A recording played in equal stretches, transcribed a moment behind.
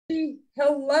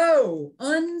Hello,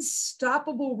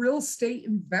 unstoppable real estate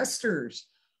investors.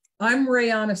 I'm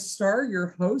Rayana Starr,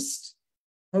 your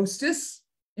hostess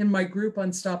in my group,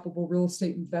 Unstoppable Real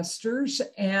Estate Investors.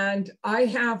 And I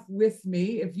have with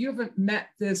me, if you haven't met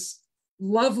this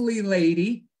lovely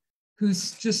lady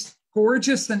who's just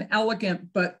gorgeous and elegant,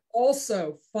 but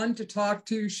also fun to talk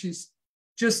to. She's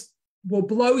just will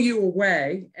blow you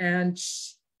away. And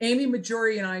Amy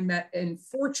Mahjoory and I met in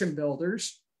Fortune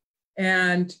Builders.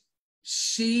 And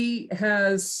she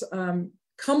has come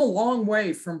a long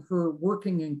way from her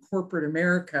working in corporate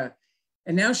America.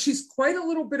 And now she's quite a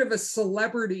little bit of a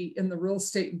celebrity in the real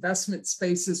estate investment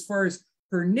space as far as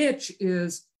her niche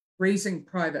is raising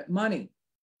private money.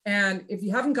 And if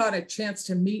you haven't got a chance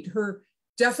to meet her,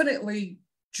 definitely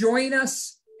join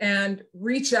us and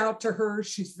reach out to her.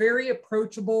 She's very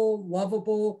approachable,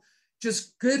 lovable,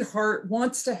 just good heart,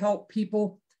 wants to help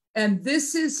people. And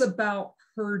this is about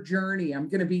her journey. I'm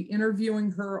going to be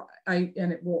interviewing her, and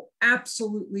it will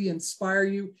absolutely inspire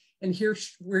you and hear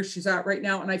where she's at right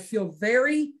now. And I feel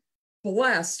very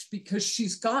blessed because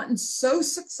she's gotten so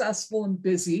successful and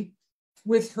busy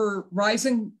with her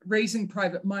raising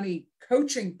private money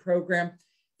coaching program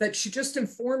that she just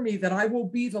informed me that I will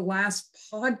be the last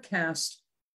podcast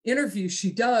interview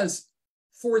she does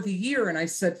for the year. And I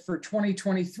said, for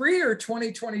 2023 or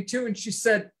 2022? And she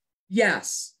said,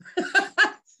 yes.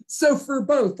 So for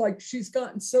both, like, she's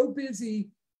gotten so busy,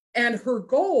 and her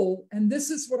goal, and this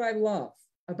is what I love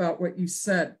about what you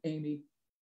said, Amy.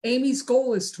 Amy's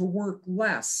goal is to work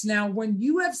less. Now, when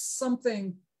you have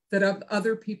something that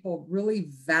other people really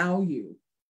value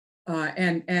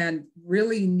and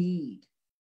really need,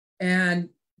 and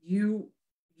you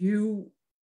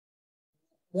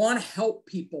want to help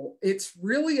people, it's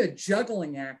really a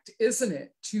juggling act, isn't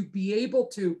it? To be able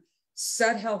to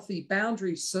set healthy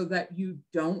boundaries so that you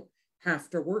don't have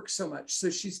to work so much.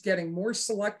 So she's getting more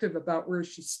selective about where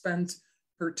she spends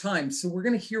her time. So we're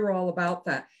going to hear all about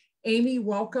that. Amy,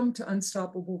 welcome to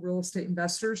Unstoppable Real Estate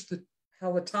Investors,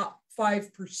 how the top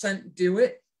 5% do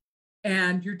it.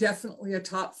 And you're definitely a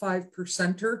top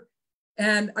 5%er.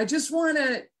 And I just want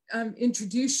to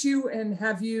introduce you and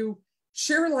have you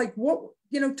share, like, what,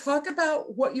 talk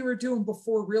about what you were doing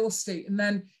before real estate and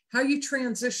then how you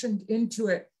transitioned into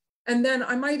it. And then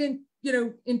I might,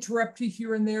 interrupt you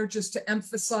here and there just to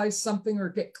emphasize something or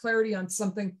get clarity on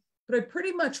something. But I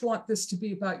pretty much want this to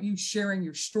be about you sharing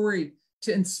your story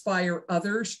to inspire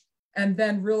others and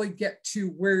then really get to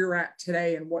where you're at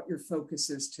today and what your focus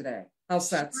is today.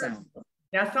 How's that sound?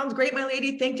 That sounds great, my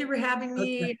lady. Thank you for having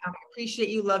me. Okay. I appreciate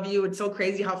you, love you. It's so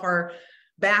crazy how far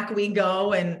back we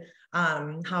go and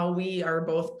how we are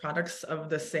both products of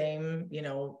the same,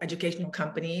 educational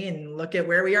company, and look at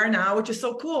where we are now, which is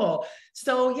so cool.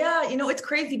 So yeah, it's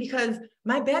crazy because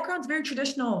my background's very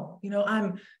traditional.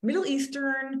 I'm Middle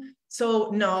Eastern.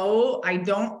 So no, I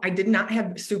did not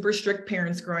have super strict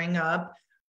parents growing up.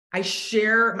 I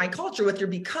share my culture with you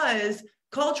because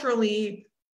culturally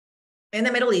in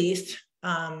the Middle East,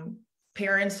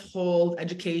 parents hold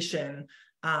education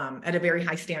at a very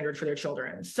high standard for their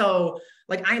children. So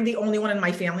like, I'm the only one in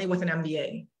my family with an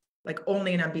MBA, like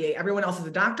only an MBA. Everyone else is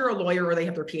a doctor, a lawyer, or they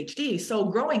have their PhD. So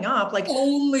growing up, like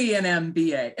only an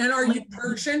MBA. And are you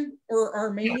Persian or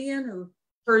Armenian or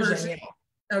Persian?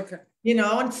 Yeah. Okay.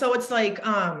 And so it's like,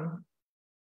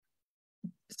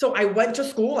 so I went to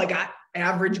school, I got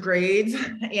average grades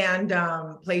and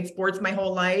played sports my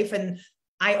whole life. And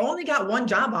I only got one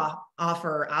job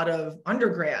offer out of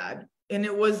undergrad. And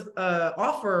it was an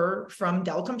offer from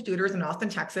Dell Computers in Austin,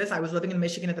 Texas. I was living in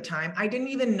Michigan at the time. I didn't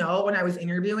even know when I was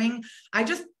interviewing. I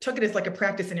just took it as like a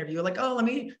practice interview. Like, oh, let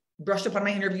me brush up on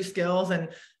my interview skills. And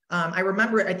I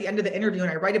remember at the end of the interview,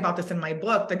 and I write about this in my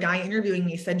book, the guy interviewing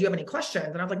me said, do you have any questions?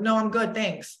 And I was like, no, I'm good,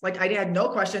 thanks. Like, I had no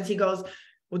questions. He goes,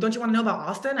 well, don't you want to know about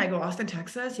Austin? I go, Austin,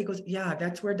 Texas? He goes, yeah,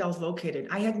 that's where Dell's located.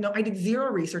 I did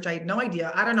zero research. I had no idea.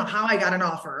 I don't know how I got an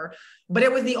offer, but it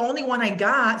was the only one I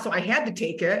got. So I had to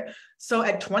take it. So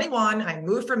at 21, I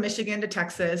moved from Michigan to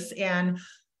Texas. And,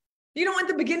 at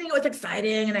the beginning it was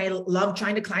exciting. And I loved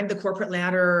trying to climb the corporate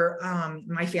ladder.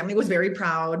 My family was very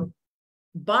proud,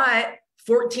 but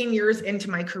 14 years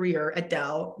into my career at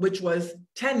Dell, which was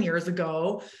 10 years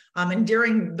ago. And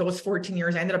during those 14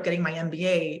 years, I ended up getting my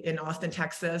MBA in Austin,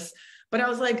 Texas. But I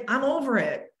was like, I'm over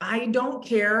it. I don't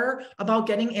care about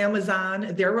getting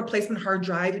Amazon, their replacement hard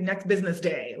drive next business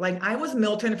day. Like, I was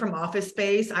Milton from Office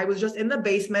Space. I was just in the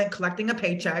basement collecting a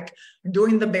paycheck,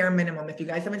 doing the bare minimum. If you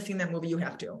guys haven't seen that movie, you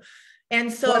have to.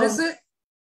 And so, what is it?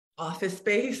 Office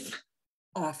Space.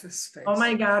 Office Space. Oh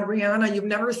my God, Rihanna, you've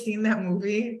never seen that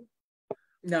movie?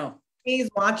 No. Please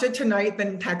watch it tonight,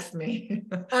 then text me.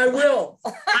 I will.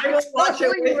 I will watch it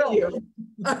with you.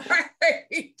 All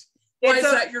right. Why is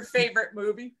that your favorite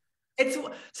movie?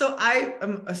 So I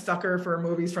am a sucker for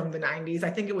movies from the 90s. I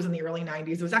think it was in the early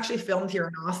 90s. It was actually filmed here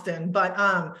in Austin. But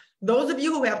those of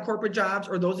you who have corporate jobs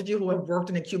or those of you who have worked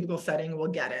in a cubicle setting will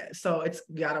get it. So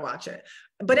you got to watch it.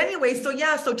 But anyway,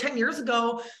 so 10 years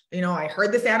ago, I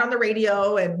heard this ad on the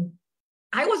radio, and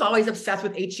I was always obsessed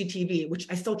with HGTV, which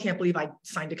I still can't believe I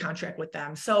signed a contract with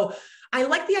them. So I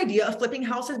like the idea of flipping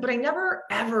houses, but I never,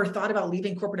 ever thought about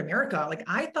leaving corporate America. Like,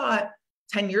 I thought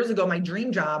 10 years ago, my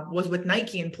dream job was with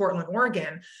Nike in Portland,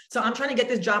 Oregon. So I'm trying to get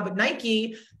this job with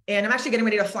Nike, and I'm actually getting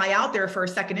ready to fly out there for a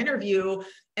second interview.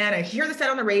 And I hear this ad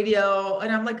on the radio,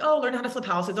 and I'm like, oh, learn how to flip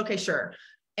houses. Okay, sure.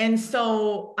 And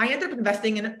so I ended up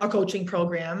investing in a coaching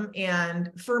program.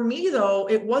 And for me, though,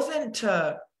 it wasn't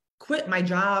to quit my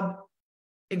job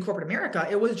in corporate America.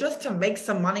 It was just to make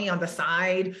some money on the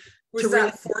side. Was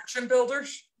that Fortune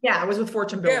Builders? Yeah, it was with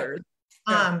Fortune Builders.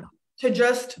 Yeah. To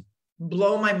just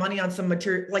blow my money on some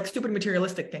stupid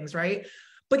materialistic things, right?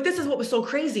 But this is what was so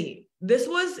crazy. This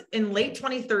was in late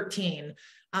 2013.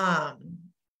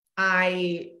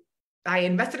 I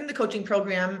invested in the coaching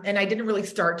program, and I didn't really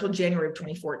start till January of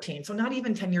 2014. So not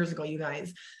even 10 years ago, you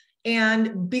guys.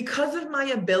 And because of my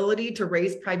ability to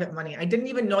raise private money, I didn't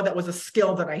even know that was a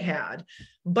skill that I had.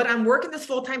 But I'm working this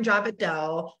full-time job at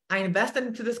Dell. I invested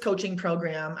into this coaching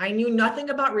program. I knew nothing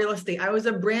about real estate. I was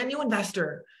a brand new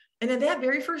investor. And in that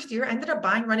very first year, I ended up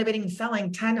buying, renovating, and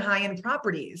selling 10 high-end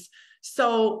properties.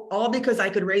 So all because I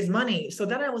could raise money. So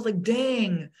then I was like,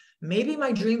 dang, maybe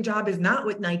my dream job is not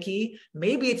with Nike.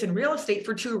 Maybe it's in real estate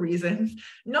for two reasons.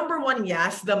 Number one,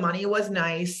 yes, the money was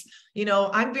nice.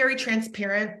 I'm very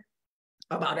transparent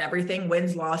about everything,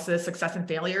 wins, losses, success, and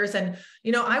failures. And,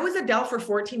 I was at Dell for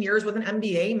 14 years with an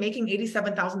MBA, making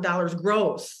 $87,000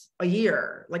 gross a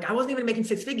year. Like, I wasn't even making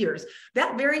six figures.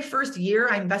 That very first year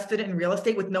I invested in real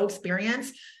estate with no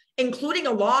experience, including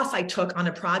a loss I took on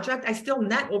a project, I still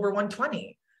net over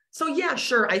 120. So yeah,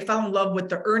 sure, I fell in love with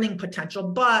the earning potential,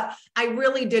 but I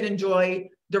really did enjoy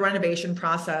the renovation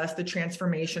process, the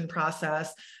transformation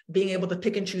process, being able to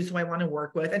pick and choose who I want to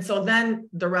work with. And so then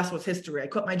the rest was history. I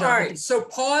quit my job. All right, so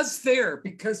pause there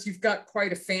because you've got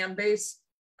quite a fan base.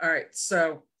 All right,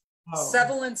 so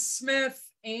Sevelin Smith,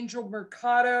 Angel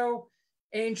Mercado,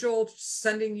 Angel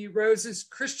sending you roses.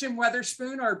 Christian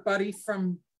Weatherspoon, our buddy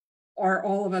from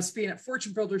all of us being at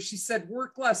Fortune Builders, she said,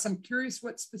 work less. I'm curious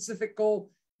what specific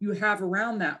goal you have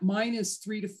around that. Mine is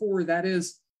 3 to 4. That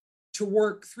is to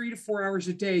work 3 to 4 hours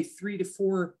a day, 3 to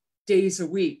 4 days a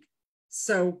week.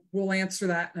 So we'll answer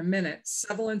that in a minute.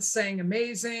 Sevelin's saying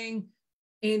amazing.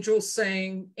 Angel's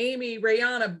saying, Amy,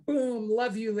 Rayana, boom,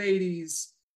 love you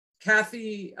ladies.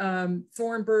 Kathy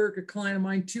Thornburg, a client of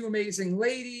mine, 2 amazing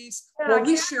ladies. Yeah, well,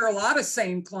 we share a lot of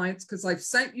same clients because I've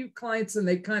sent you clients and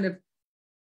they kind of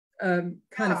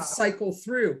cycle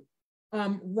through.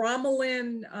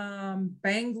 Romalyn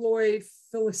Bangloy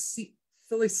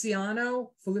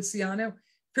Feliciano.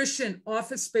 Christian,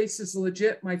 Office Space is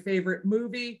legit, my favorite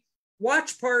movie.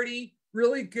 Watch Party,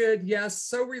 really good. Yes,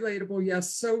 so relatable.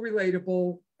 Yes, so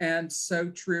relatable and so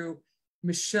true.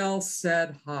 Michelle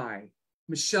said hi.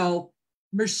 Michelle,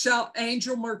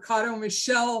 Angel Mercado,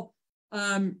 Michelle.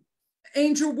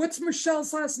 Angel, what's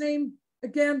Michelle's last name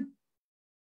again?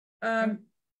 And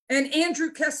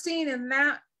Andrew Castine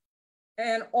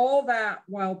and all that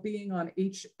while being on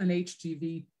an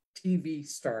HGV TV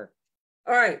star.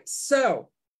 All right, so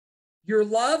you're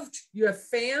loved, you have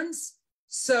fans,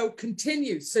 so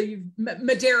continue. So you've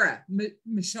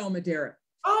Michelle Madera.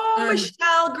 Oh,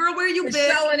 Michelle, girl, where you been?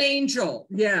 Michelle and Angel,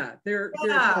 yeah, they're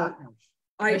partners.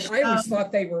 I always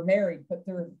thought they were married, but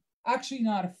they're actually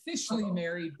not officially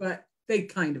married, but they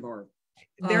kind of are.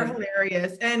 They're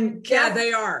hilarious. And yeah,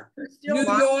 they are. New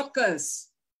Yorkers.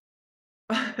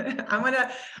 I'm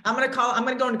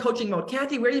gonna go into coaching mode.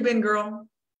 Kathy, where you been, girl?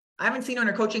 I haven't seen her on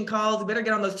her coaching calls. You better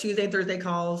get on those Tuesday, Thursday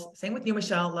calls. Same with you,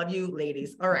 Michelle. Love you,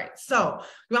 ladies. All right. So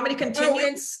you want me to continue? Oh,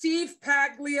 and Steve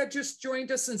Paglia just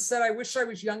joined us and said, I wish I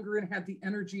was younger and had the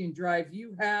energy and drive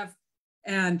you have.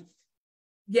 And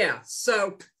yeah,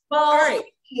 so all right.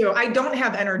 I don't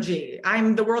have energy.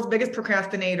 I'm the world's biggest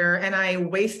procrastinator and I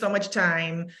waste so much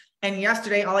time. And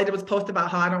yesterday, all I did was post about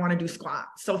how I don't want to do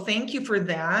squats. So thank you for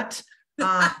that.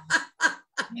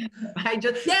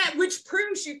 Which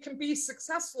proves you can be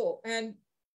successful, and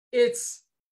it's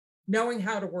knowing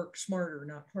how to work smarter,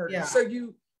 not harder. Yeah. So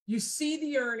you see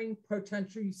the earning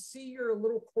potential, you see you're a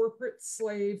little corporate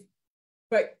slave,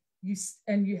 but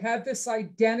you have this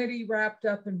identity wrapped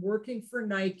up in working for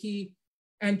Nike,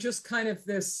 and just kind of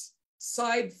this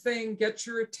side thing gets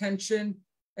your attention,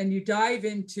 and you dive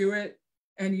into it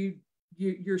and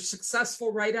you're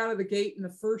successful right out of the gate in the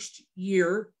first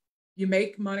year. You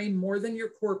make money more than your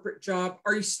corporate job.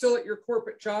 Are you still at your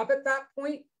corporate job at that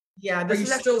point? Yeah. Are you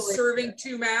still serving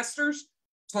two masters?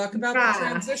 Talk about the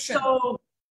transition. So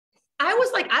I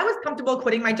was comfortable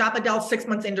quitting my job at Dell 6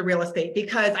 months into real estate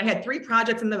because I had 3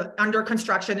 projects under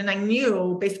construction, and I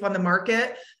knew based upon the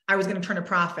market, I was going to turn a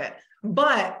profit.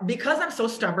 But because I'm so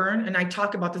stubborn, and I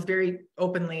talk about this very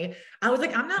openly, I was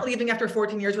like, I'm not leaving after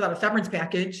 14 years without a severance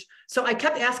package. So I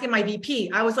kept asking my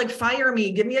VP, I was like, fire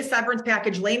me, give me a severance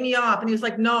package, lay me off. And he was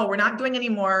like, no, we're not doing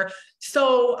anymore.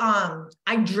 So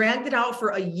I dragged it out for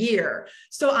a year.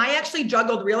 So I actually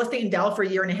juggled real estate and Dell for a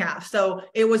year and a half. So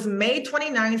it was May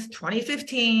 29th,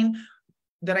 2015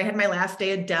 that I had my last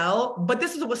day at Dell. But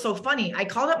this is what was so funny. I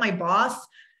called up my boss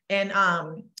and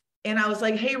I was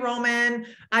like, hey, Roman,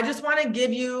 I just want to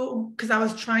give you, because I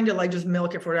was trying to just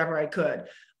milk it for whatever I could.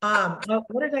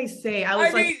 What did I say?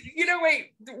 I mean,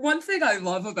 wait, one thing I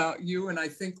love about you, and I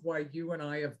think why you and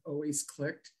I have always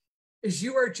clicked, is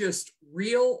you are just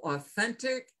real,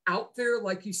 authentic, out there,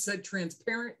 like you said,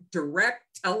 transparent,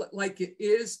 direct, tell it like it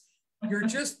is. You're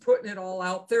just putting it all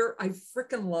out there. I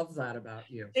freaking love that about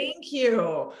you. Thank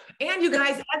you. And you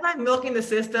guys, as I'm milking the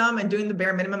system and doing the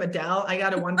bare minimum at Dell, I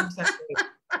got a 1% rate.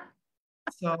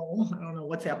 So I don't know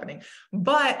what's happening,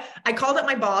 but I called up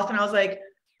my boss and I was like,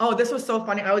 oh, this was so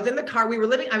funny. I was in the car. I was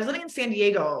living in San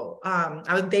Diego.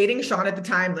 I was dating Sean at the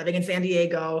time, living in San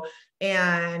Diego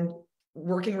and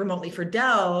working remotely for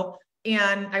Dell.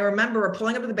 And I remember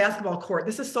pulling up to the basketball court.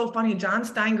 This is so funny. John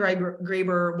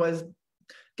Steingraber was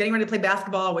getting ready to play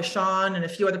basketball with Sean and a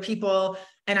few other people.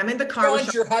 And I'm in the car.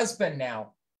 Sean's your husband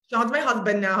now. Sean's my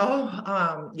husband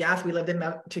now. Yes, we lived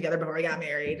together before I got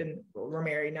married, and we're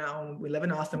married now. We live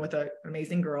in Austin with an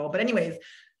amazing girl. But anyways,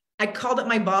 I called up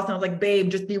my boss and I was like,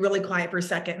 babe, just be really quiet for a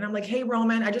second. And I'm like, hey,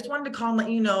 Roman, I just wanted to call and let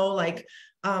you know,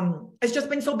 it's just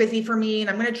been so busy for me. And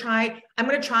I'm going to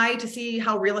try to see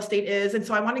how real estate is. And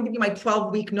so I want to give you my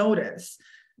 12-week notice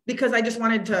because I just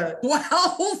wanted to.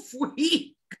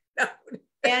 12-week notice.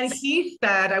 And he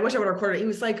said, I wish I would have recorded it. He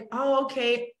was like, oh,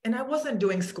 okay. And I wasn't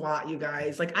doing squat, you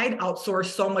guys. I'd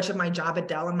outsourced so much of my job at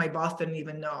Dell and my boss didn't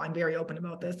even know. I'm very open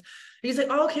about this. And he's like,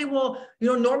 oh, okay, well,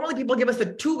 normally people give us a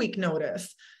 2-week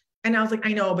notice. And I was like,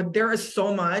 I know, but there is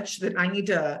so much that I need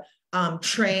to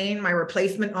train my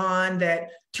replacement on that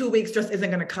 2 weeks just isn't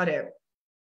going to cut it.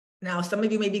 Now, some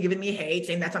of you may be giving me hate,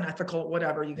 saying that's unethical,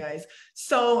 whatever, you guys.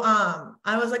 So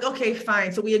I was like, okay,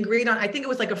 fine. So we agreed on, I think it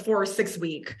was a 4 or 6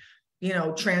 week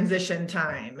transition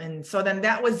time. And so then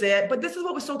that was it. But this is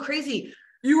what was so crazy.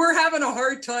 You were having a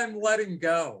hard time letting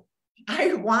go.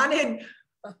 I wanted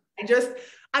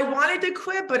to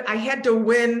quit, but I had to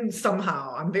win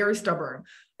somehow. I'm very stubborn.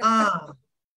 What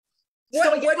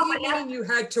do you mean you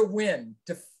had to win?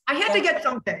 I had to get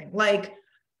something.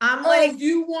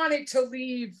 You wanted to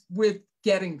leave with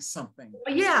getting something.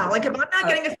 Yeah. If I'm not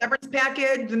getting a severance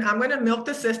package, then I'm going to milk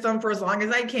the system for as long as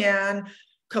I can.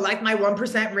 Collect my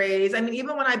 1% raise. I mean,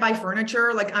 even when I buy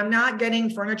furniture, I'm not getting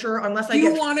furniture unless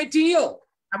You want a deal.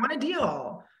 I want a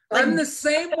deal. I'm the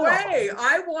same way.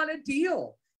 I want a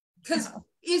deal.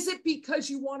 Is it because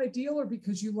you want a deal or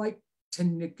because you like to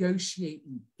negotiate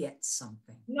and get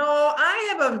something? No, I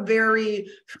have a very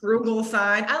frugal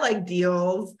side. I like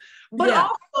deals, but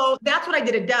also that's what I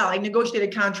did at Dell. I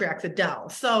negotiated contracts at Dell.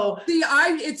 So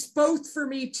it's both for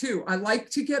me too. I like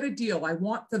to get a deal. I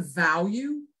want the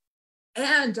value.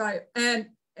 And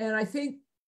I think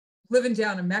living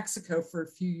down in Mexico for a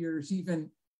few years even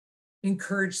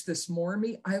encouraged this more in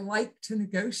me. I like to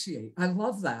negotiate. I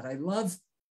love that. I love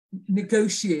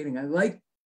negotiating. I like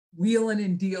wheeling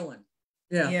and dealing.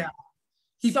 Yeah.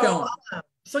 Keep going.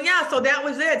 So that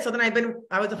was it. So then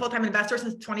I was a full-time investor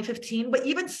since 2015, but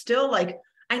even still,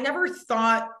 I never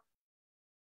thought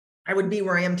I would be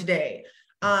where I am today.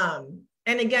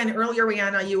 And again, earlier,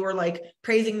 Rihanna, you were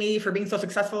praising me for being so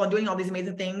successful and doing all these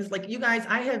amazing things. You guys,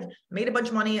 I have made a bunch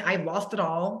of money. I've lost it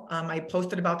all. I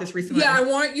posted about this recently. Yeah, I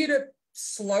want you to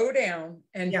slow down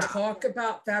and talk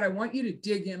about that. I want you to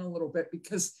dig in a little bit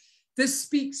because this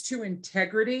speaks to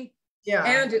integrity. Yeah.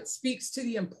 And it speaks to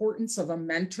the importance of a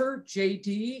mentor,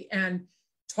 JD, and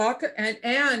talk.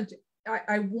 And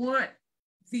I want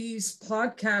these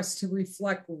podcasts to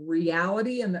reflect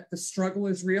reality and that the struggle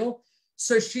is real.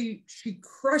 So she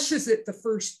crushes it the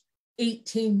first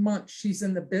 18 months she's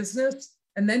in the business,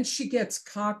 and then she gets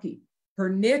cocky. Her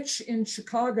niche in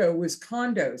Chicago was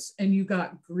condos, and you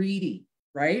got greedy,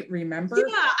 right? Remember?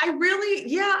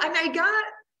 Yeah, and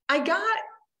I got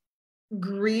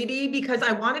greedy because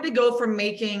I wanted to go from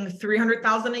making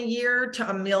 $300,000 a year to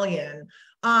 $1 million.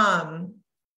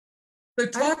 So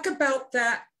talk about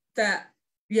that that,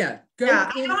 yeah, go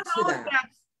Yeah, I into don't know if that.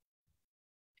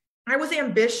 I was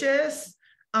ambitious.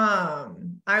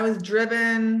 I was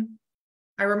driven.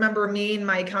 I remember me and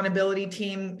my accountability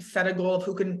team set a goal of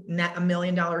who can net $1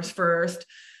 million first.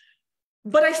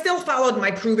 But I still followed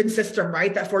my proven system,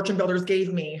 right? That fortune builders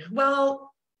gave me.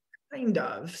 Well, kind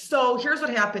of. So here's what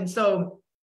happened. So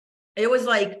it was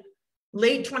like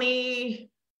late 20,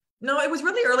 no, it was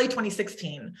really early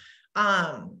 2016.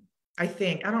 I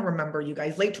think, I don't remember, you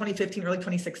guys, late 2015, early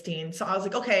 2016. So I was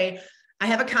like, okay, I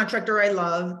have a contractor I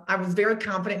love. I was very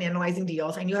confident in analyzing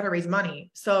deals. I knew how to raise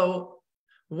money. So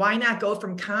why not go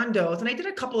from condos? And I did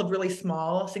a couple of really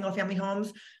small single family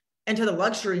homes into the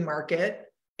luxury market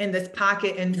in this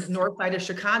pocket in north side of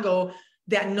Chicago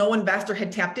that no investor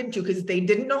had tapped into because they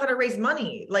didn't know how to raise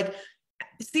money. Like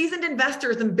seasoned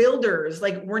investors and builders,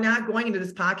 like we're not going into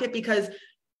this pocket because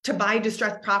to buy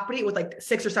distressed property with like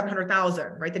 600,000 or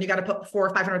 700,000, right? Then you got to put 400,000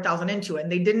 or 500,000 into it.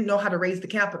 And they didn't know how to raise the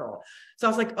capital. So I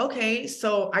was like, okay.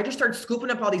 So I just started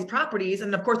scooping up all these properties.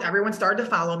 And of course, everyone started to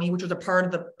follow me, which was a part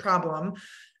of the problem.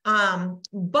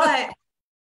 But,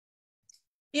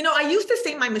 you know, I used to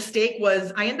say my mistake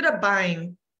was I ended up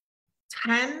buying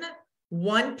 10,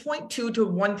 $1.2 to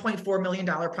 $1.4 million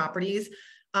properties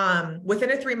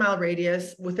within a 3-mile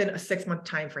radius, within a 6-month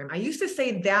time frame. I used to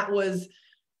say that was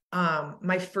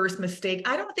my first mistake.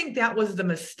 I don't think that was the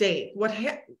mistake.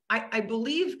 I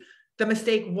believe the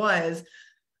mistake was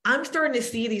I'm starting to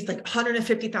see these like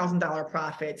 $150,000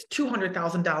 profits,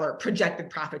 $200,000 projected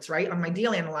profits, right, on my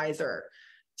deal analyzer.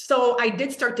 So I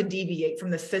did start to deviate from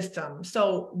the system.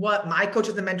 So what my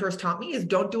coaches and mentors taught me is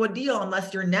don't do a deal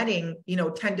unless you're netting,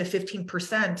 10 to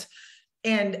 15%.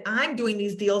 And I'm doing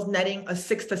these deals netting a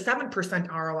 6 to 7%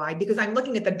 ROI because I'm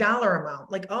looking at the dollar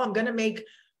amount. Like, oh, I'm going to make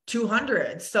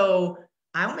 200. So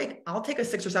I'll take a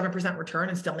 6 or 7% return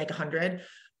and still make 100.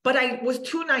 But I was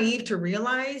too naive to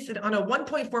realize that on a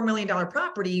 $1.4 million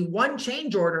property, one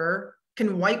change order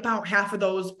can wipe out half of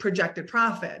those projected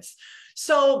profits.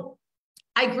 So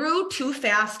I grew too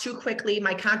fast, too quickly.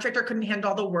 My contractor couldn't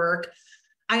handle all the work.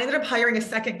 I ended up hiring a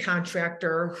second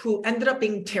contractor who ended up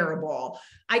being terrible.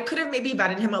 I could have maybe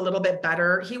vetted him a little bit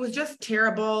better. He was just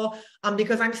terrible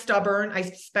because I'm stubborn. I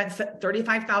spent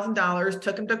 $35,000,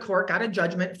 took him to court, got a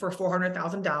judgment for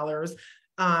 $400,000.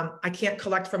 I can't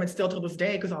collect from it still till this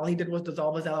day because all he did was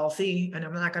dissolve his LLC, and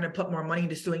I'm not going to put more money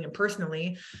into suing him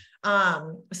personally.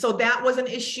 So that was an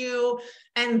issue.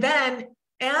 And then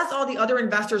as all the other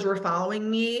investors were following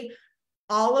me,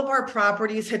 all of our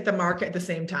properties hit the market at the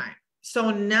same time.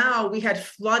 So now we had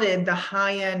flooded the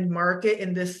high-end market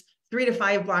in this 3 to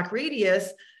 5 block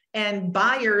radius, and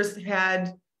buyers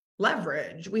had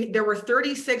leverage. There were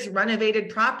 36 renovated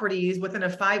properties within a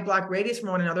 5 block radius from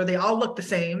one another. They all looked the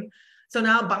same. So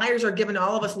now buyers are giving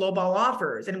all of us lowball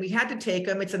offers, and we had to take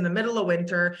them. It's in the middle of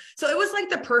winter. So it was like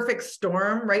the perfect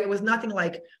storm, right? It was nothing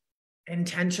like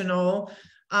intentional.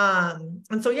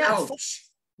 And so, yeah,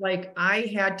 like I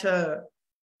had to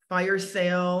fire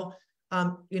sale.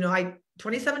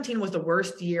 2017 was the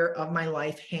worst year of my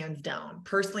life, hands down,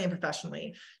 personally and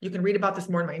professionally. You can read about this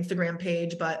more on my Instagram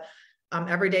page, but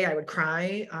every day I would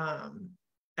cry.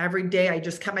 Every day I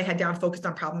just kept my head down, focused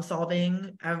on problem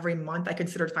solving. Every month I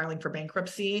considered filing for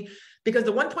bankruptcy because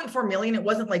the 1.4 million, it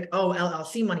wasn't like, oh,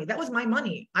 LLC money. That was my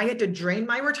money. I had to drain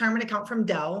my retirement account from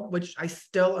Dell, which I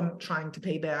still am trying to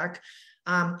pay back.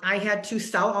 I had to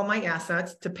sell all my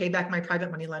assets to pay back my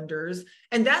private money lenders.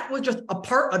 And that was just a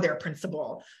part of their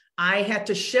principle. I had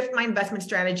to shift my investment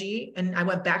strategy, and I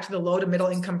went back to the low to middle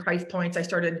income price points. I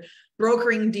started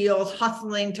brokering deals,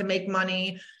 hustling to make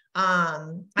money.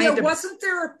 Wasn't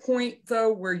there a point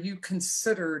though where you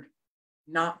considered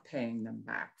not paying them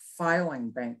back, filing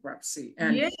bankruptcy?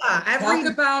 And talk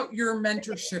about your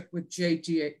mentorship with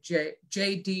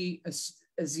JD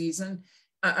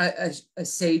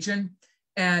Asajan,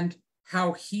 and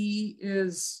how he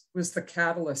was the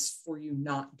catalyst for you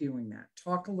not doing that.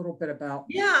 Talk a little bit about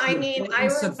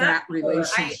that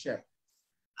relationship.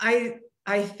 I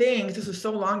think this was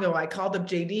so long ago. I called up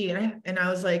JD and I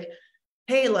was like,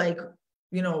 hey, like,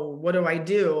 what do I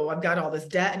do? I've got all this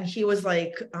debt. And he was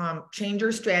like, change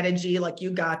your strategy. Like,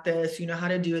 you got this, you know how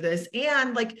to do this.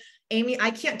 And like, Amy,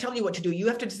 I can't tell you what to do. You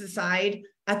have to decide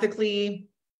ethically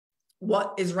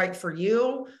what is right for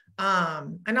you.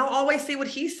 And I'll always say what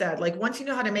he said, like, once you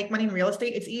know how to make money in real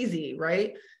estate, it's easy.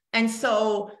 Right. And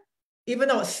so even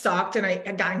though it sucked and I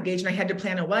got engaged and I had to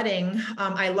plan a wedding,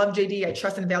 I love JD. I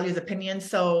trust and value his opinion.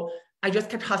 So I just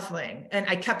kept hustling and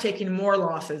I kept taking more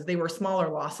losses. They were smaller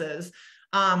losses.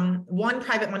 One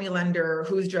private money lender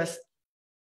who's just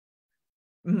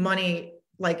money,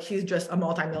 like he's just a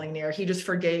multimillionaire. He just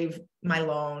forgave my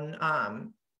loan.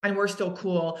 and we're still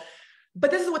cool.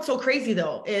 But this is what's so crazy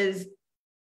though, is,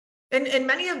 and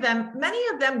many of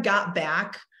them got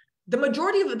back, the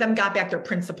majority of them got back their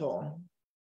principal.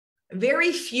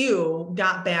 Very few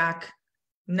got back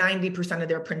 90% of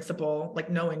their principal, like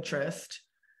no interest.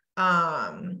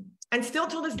 And still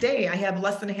till this day, I have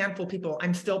less than a handful of people,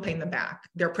 I'm still paying them back,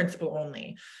 their principal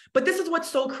only. But this is what's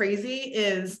so crazy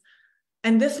is,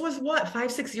 and this was what,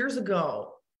 5-6 years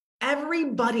ago, every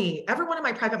one of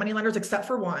my private money lenders, except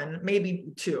for one, maybe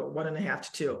two, 1.5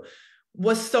 to 2,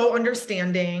 was so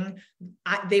understanding.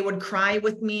 They would cry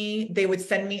with me. They would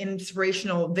send me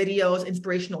inspirational videos,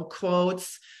 inspirational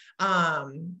quotes,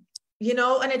 and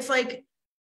it's like,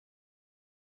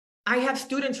 I have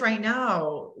students right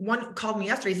now. One called me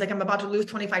yesterday. He's like, I'm about to lose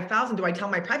 25,000. Do I tell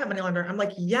my private money lender? I'm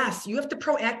like, yes, you have to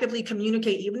proactively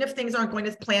communicate. Even if things aren't going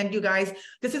as planned, you guys,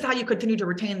 this is how you continue to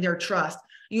retain their trust.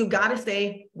 You've got to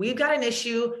say, we've got an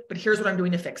issue, but here's what I'm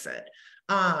doing to fix it.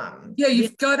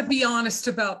 You've got to be honest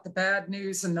about the bad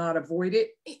news and not avoid it.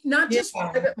 Not just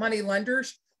private money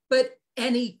lenders, but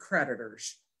any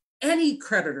creditors.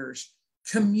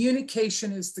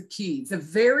 Communication is the key. The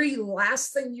very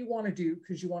last thing you want to do,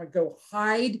 because you want to go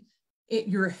hide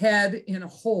your head in a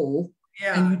hole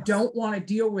and you don't want to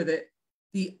deal with it.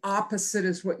 The opposite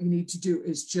is what you need to do,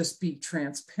 is just be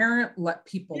transparent, let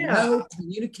people know,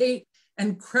 communicate.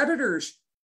 And creditors,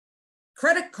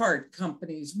 credit card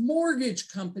companies, mortgage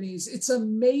companies, it's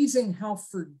amazing how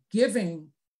forgiving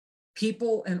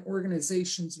people and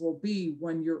organizations will be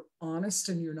when you're honest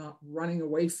and you're not running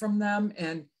away from them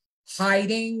and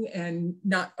hiding and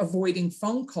not avoiding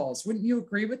phone calls. Wouldn't you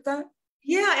agree with that?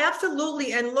 Yeah,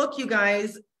 absolutely. And look, you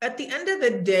guys, at the end of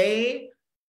the day,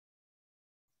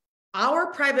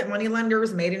 our private money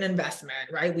lenders made an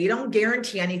investment, right? We don't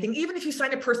guarantee anything. Even if you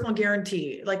sign a personal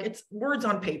guarantee, like, it's words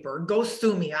on paper, go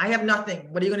sue me. I have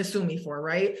nothing. What are you going to sue me for?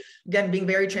 Right? Again, being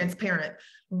very transparent.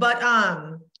 But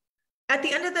at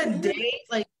the end of the day,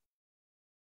 like,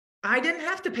 I didn't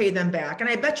have to pay them back. And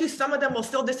I bet you some of them will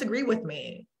still disagree with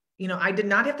me. I did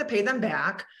not have to pay them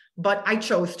back, but I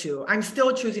chose to. I'm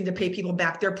still choosing to pay people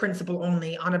back their principal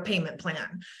only on a payment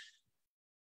plan,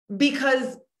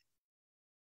 because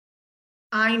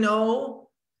I know,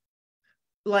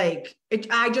 like,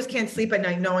 I just can't sleep at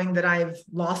night knowing that I've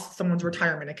lost someone's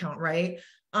retirement account, right?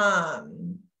 So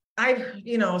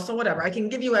whatever. I can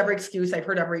give you every excuse. I've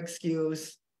heard every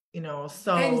excuse,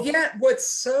 so. And yet what's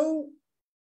so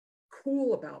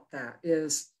cool about that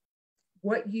is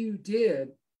what you did.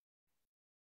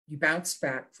 You bounced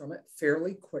back from it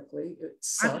fairly quickly. It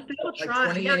sucked.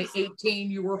 Like 2018,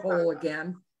 you were whole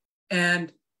again.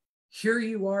 And here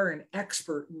you are, an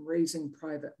expert in raising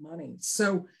private money.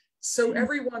 So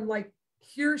everyone, like,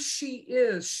 here she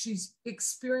is. She's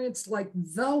experienced like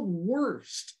the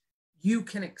worst you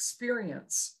can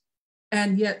experience,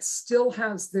 and yet still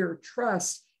has their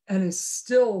trust and is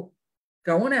still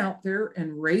going out there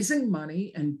and raising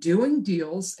money and doing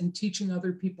deals and teaching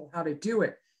other people how to do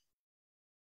it.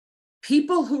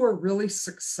 People who are really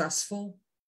successful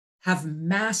have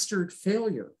mastered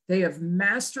failure. They have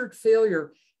mastered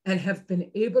failure and have been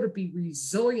able to be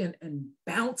resilient and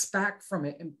bounce back from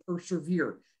it and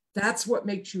persevere. That's what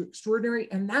makes you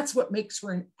extraordinary. And that's what makes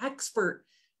her an expert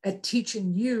at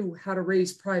teaching you how to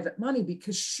raise private money,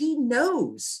 because she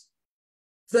knows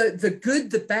the good,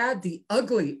 the bad, the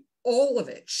ugly, all of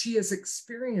it. She has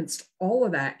experienced all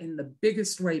of that in the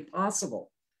biggest way possible.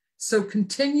 So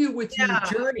continue with your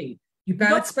journey. You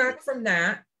bounce back from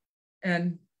that.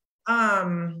 And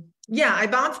I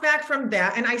bounced back from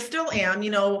that, and I still am,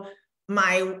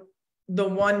 the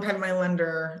one private money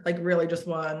lender, like, really just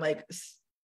one, like,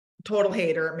 total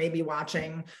hater, maybe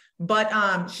watching,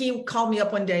 but he called me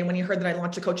up one day when he heard that I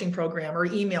launched a coaching program, or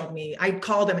he emailed me. I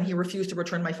called him and he refused to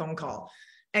return my phone call.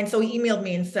 And so he emailed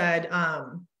me and said,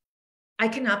 I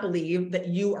cannot believe that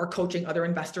you are coaching other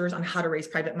investors on how to raise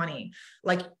private money.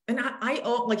 Like, and I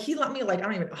owe, like, he lent me, like, I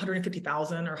don't even,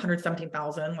 150,000 or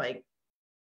 117,000. Like,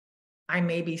 I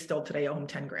maybe still today owe him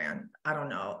 10 grand. I don't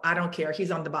know. I don't care.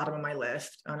 He's on the bottom of my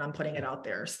list and I'm putting it out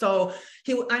there. So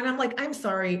and I'm like, I'm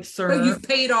sorry, sir. But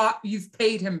you've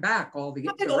paid him back all the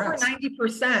over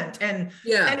 90%. And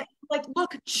like,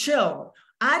 look, chill.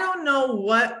 I don't know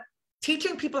what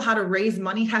teaching people how to raise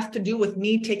money has to do with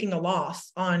me taking a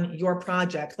loss on your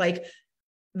project. Like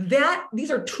that,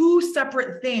 these are two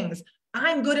separate things.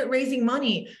 I'm good at raising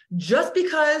money. Just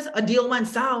because a deal went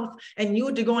south and you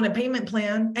had to go on a payment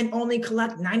plan and only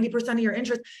collect 90% of your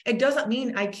interest, it doesn't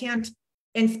mean I can't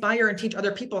inspire and teach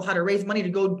other people how to raise money to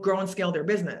go grow and scale their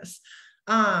business.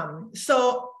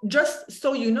 So just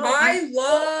so you know, I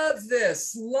love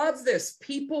this.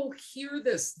 People hear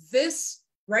this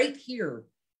right here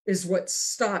is what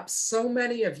stops so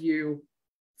many of you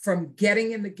from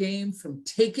getting in the game, from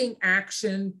taking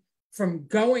action, from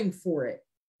going for it.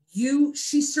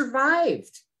 She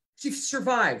survived. She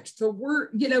survived. So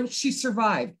she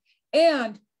survived.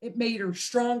 And it made her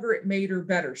stronger. It made her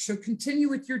better. So continue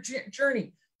with your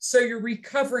journey. So you're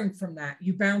recovering from that.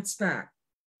 You bounce back.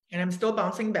 And I'm still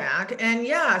bouncing back. And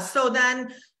yeah, so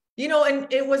then, and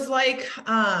it was like,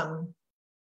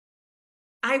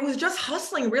 I was just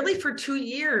hustling really for 2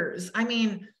 years. I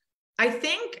mean, I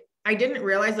think I didn't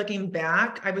realize looking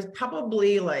back, I was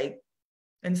probably like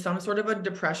in some sort of a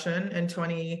depression in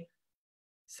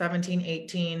 2017,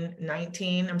 18,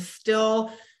 19. I'm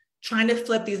still trying to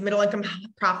flip these middle income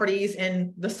properties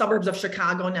in the suburbs of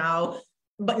Chicago now.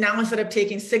 But now instead of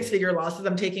taking 6-figure losses,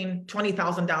 I'm taking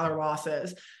 $20,000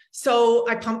 losses. So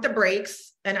I pumped the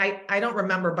brakes, and I don't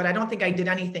remember, but I don't think I did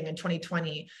anything in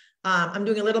 2020. I'm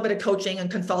doing a little bit of coaching and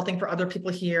consulting for other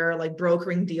people here, like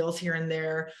brokering deals here and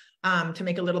there to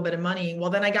make a little bit of money. Well,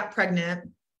 then I got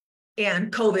pregnant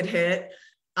and COVID hit.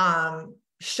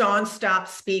 Sean stopped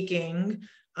speaking.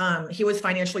 He was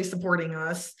financially supporting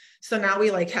us. So now we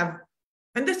have,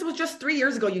 and this was just 3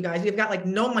 years ago, you guys, we've got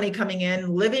no money coming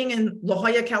in, living in La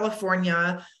Jolla,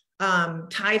 California,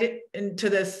 tied into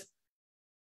this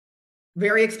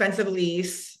very expensive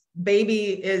lease.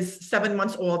 Baby is 7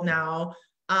 months old now.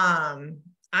 I'm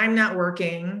not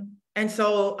working. And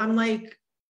so I'm like,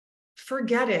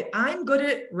 forget it. I'm good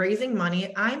at raising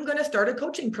money. I'm going to start a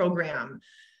coaching program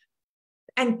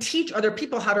and teach other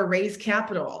people how to raise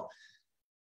capital.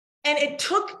 And it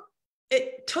took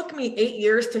me 8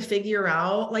 years to figure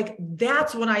out,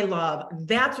 that's what I love.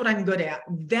 That's what I'm good at.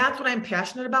 That's what I'm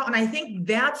passionate about. And I think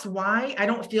that's why I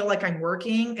don't feel like I'm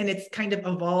working, and it's kind of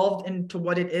evolved into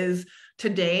what it is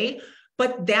today.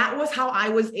 But that was how I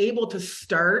was able to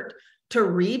start to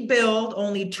rebuild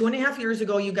only 2.5 years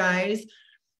ago, you guys,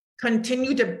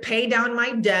 continue to pay down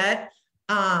my debt,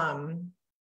 and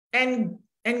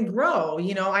grow.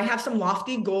 I have some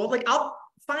lofty goals. I'll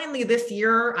finally this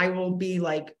year, I will be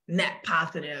net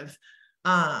positive.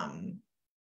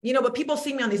 But people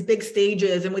see me on these big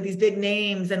stages and with these big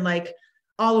names and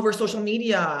all over social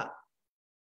media.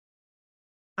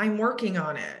 I'm working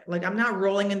on it. I'm not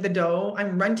rolling in the dough.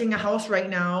 I'm renting a house right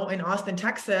now in Austin,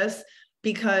 Texas,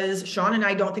 because Sean and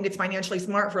I don't think it's financially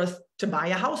smart for us to buy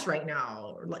a house right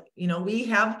now. We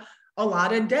have a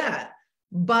lot of debt,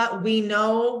 but we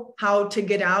know how to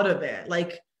get out of it.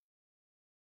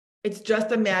 It's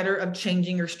just a matter of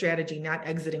changing your strategy, not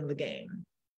exiting the game.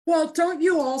 Well, don't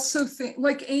you also think,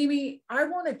 Amy, I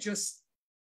want to just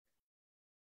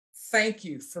thank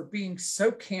you for being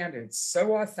so candid,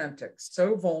 so authentic,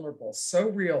 so vulnerable, so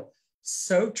real,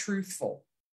 so truthful.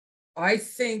 I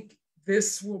think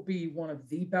this will be one of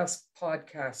the best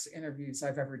podcast interviews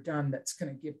I've ever done that's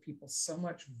going to give people so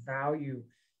much value,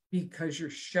 because you're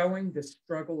showing the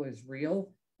struggle is real,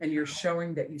 and you're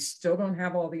showing that you still don't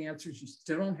have all the answers.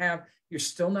 You're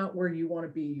still not where you want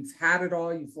to be. You've had it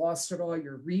all. You've lost it all.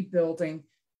 You're rebuilding.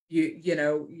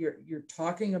 You're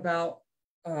talking about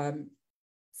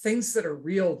things that are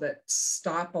real, that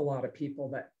stop a lot of people,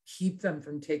 that keep them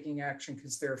from taking action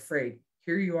because they're afraid.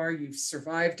 Here you are, you've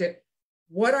survived it.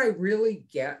 What I really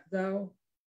get, though,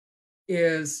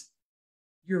 is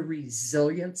your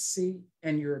resiliency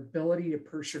and your ability to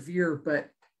persevere. But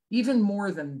even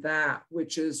more than that,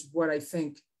 which is what I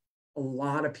think a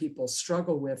lot of people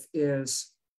struggle with,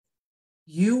 is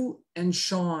you and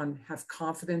Sean have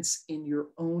confidence in your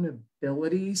own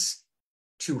abilities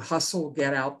to hustle,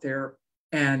 get out there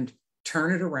and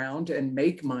turn it around and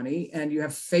make money. And you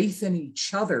have faith in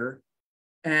each other,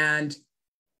 and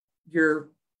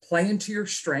you're playing to your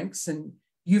strengths, and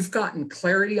you've gotten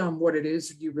clarity on what it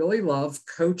is you really love,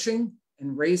 coaching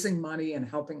and raising money and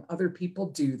helping other people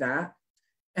do that.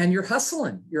 And you're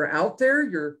hustling, you're out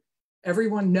there,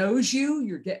 everyone knows you,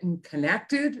 you're getting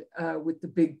connected with the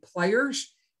big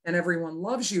players, and everyone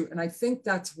loves you. And I think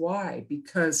that's why,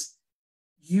 because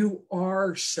you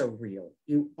are so real,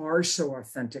 you are so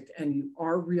authentic, and you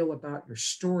are real about your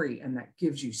story. And that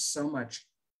gives you so much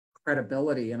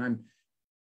credibility. And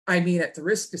at the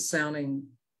risk of sounding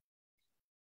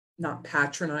not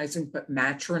patronizing, but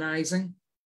matronizing,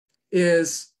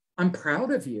 I'm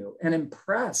proud of you and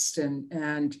impressed.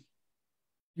 And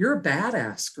you're a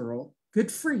badass, girl.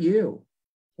 Good for you.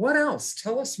 What else?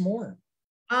 Tell us more.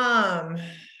 Yeah,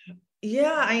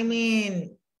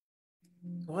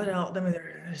 what else?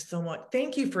 There's so much.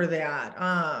 Thank you for that.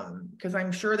 Because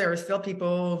I'm sure there are still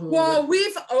people who. Well,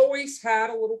 we've always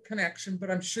had a little connection, but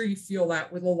I'm sure you feel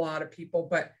that with a lot of people.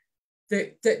 But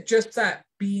that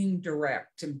being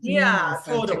direct and being authentic,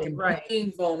 totally, and right,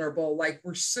 being vulnerable,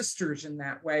 we're sisters in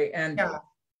that way. And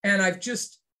And I've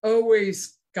just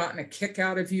always gotten a kick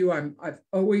out of you. I've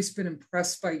always been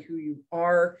impressed by who you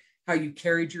are, how you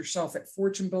carried yourself at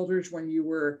Fortune Builders when you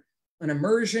were an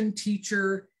immersion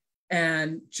teacher.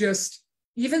 And just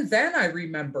even then, I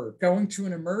remember going to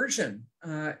an immersion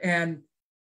and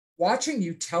watching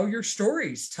you tell your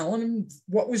stories, telling them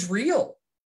what was real.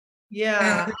 Yeah.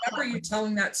 And I remember you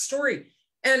telling that story.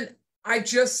 And I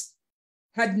just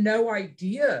had no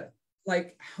idea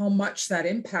like how much that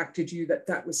impacted you, that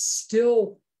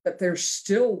there's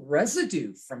still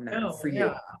residue from that for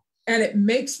you. And it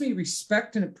makes me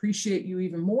respect and appreciate you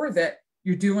even more, that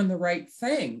you're doing the right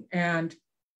thing and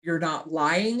you're not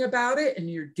lying about it, and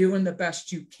you're doing the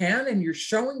best you can, and you're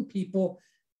showing people,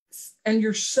 and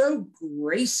you're so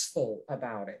graceful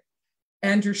about it.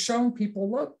 And you're showing people,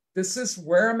 look, this is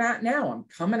where I'm at now. I'm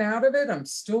coming out of it. I'm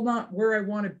still not where I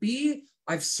want to be.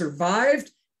 I've survived,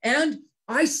 and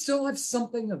I still have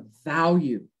something of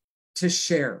value to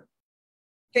share.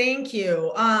 Thank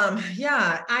you.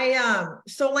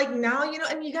 So like now,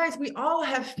 and you guys, we all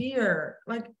have fear.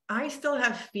 Like I still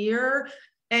have fear.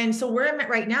 And so where I'm at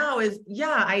right now is,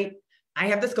 I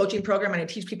have this coaching program and I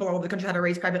teach people all over the country how to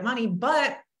raise private money,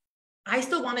 but I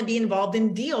still want to be involved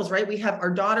in deals, right? We have,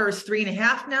 our daughter is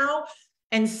 3.5 now.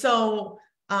 And so,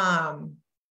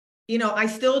 I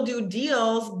still do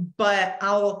deals, but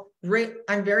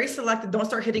I'm very selective. Don't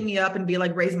start hitting me up and be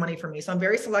like, raise money for me. So I'm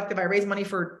very selective. I raise money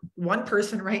for one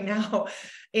person right now.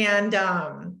 And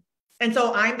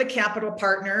so I'm the capital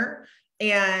partner,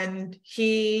 and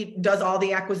he does all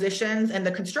the acquisitions and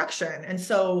the construction. And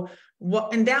so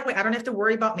and that way I don't have to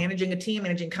worry about managing a team,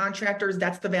 managing contractors.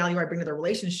 That's the value I bring to the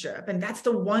relationship. And that's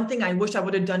the one thing I wish I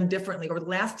would have done differently over the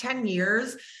last 10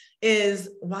 years is,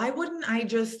 why wouldn't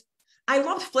I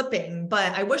loved flipping,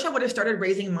 but I wish I would have started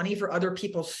raising money for other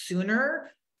people sooner,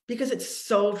 because it's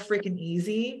so freaking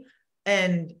easy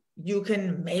and you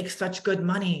can make such good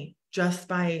money just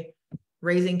by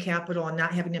raising capital and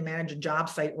not having to manage a job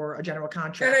site or a general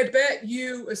contractor. And I bet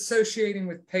you, associating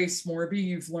with Pace Morby,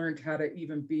 you've learned how to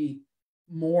even be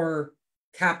more,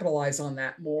 capitalize on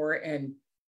that more and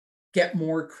get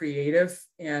more creative,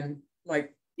 and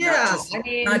like,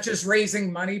 not just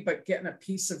raising money, but getting a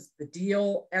piece of the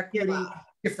deal, equity,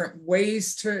 different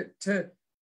ways to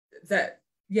that,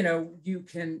 you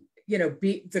can,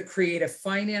 be the creative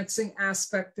financing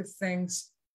aspect of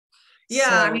things.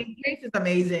 Yeah. So, Pace is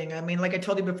amazing. Like I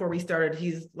told you before we started,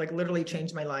 he's like literally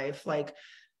changed my life. Like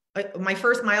my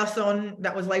first milestone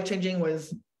that was life-changing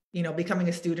was, becoming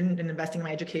a student and investing in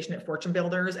my education at Fortune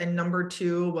Builders. And number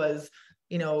 2 was,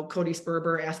 Cody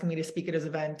Sperber asking me to speak at his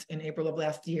event in April of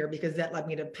last year, because that led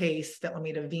me to Pace, that led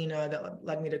me to Vina, that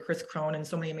led me to Chris Crone, and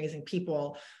so many amazing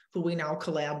people who we now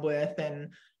collab with. And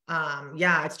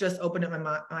it's just opened up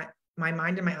my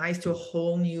mind and my eyes to a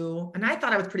whole new, and I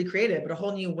thought I was pretty creative, but a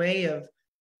whole new way of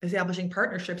establishing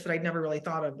partnerships that I'd never really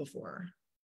thought of before.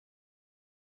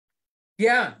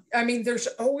 Yeah. There's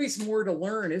always more to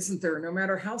learn, isn't there? No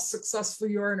matter how successful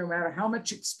you are, no matter how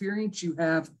much experience you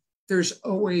have, there's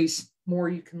always more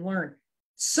you can learn.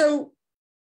 So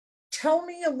tell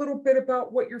me a little bit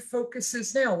about what your focus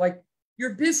is now. Like,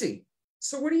 you're busy.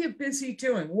 So what are you busy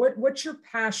doing? What's your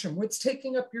passion? What's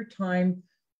taking up your time?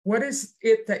 What is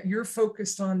it that you're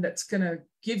focused on that's going to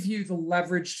give you the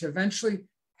leverage to eventually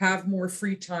have more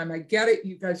free time? I get it.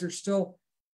 You guys are still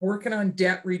working on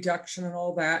debt reduction and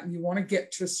all that, and you want to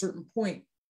get to a certain point.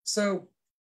 So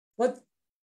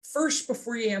first,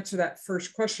 before you answer that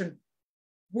first question,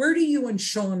 where do you and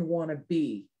Sean want to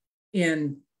be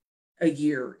in a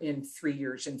year, in 3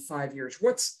 years, in 5 years?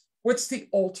 What's the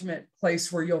ultimate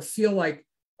place where you'll feel like,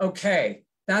 okay,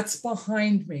 that's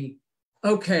behind me.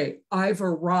 Okay, I've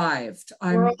arrived.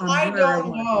 I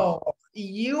don't know.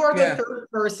 You are the third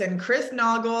person. Chris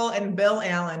Noggle and Bill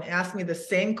Allen asked me the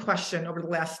same question over the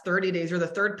last 30 days. You're the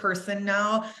third person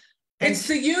now. And it's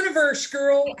the universe,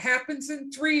 girl. Happens in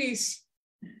threes.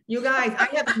 You guys,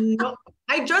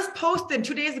 I just posted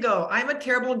 2 days ago, I'm a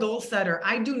terrible goal setter.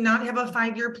 I do not have a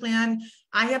 5-year plan.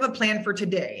 I have a plan for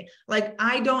today. Like,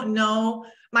 I don't know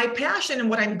my passion and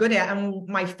what I'm good at and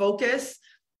my focus.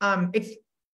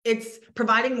 It's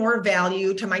providing more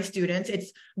value to my students.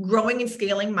 It's growing and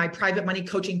scaling my private money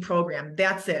coaching program.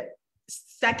 That's it.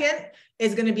 Second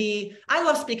is going to be, I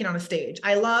love speaking on a stage.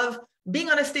 I love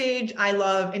being on a stage. I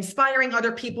love inspiring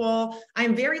other people.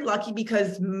 I'm very lucky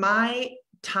because my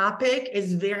topic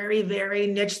is very, very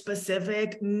niche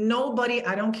specific.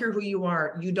 I don't care who you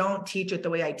are. You don't teach it the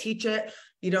way I teach it.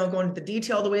 You don't go into the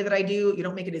detail the way that I do. You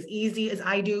don't make it as easy as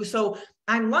I do. So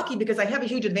I'm lucky because I have a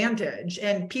huge advantage,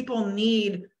 and people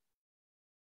need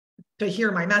to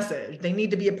hear my message. They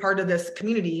need to be a part of this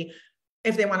community.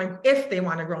 if they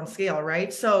want to grow and scale,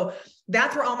 right? So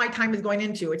that's where all my time is going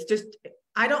into. It's just,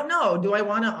 I don't know. Do I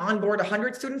want to onboard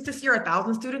 100 students this year,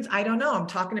 1,000 students? I don't know. I'm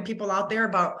talking to people out there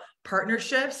about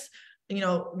partnerships.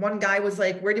 One guy was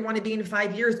like, where do you want to be in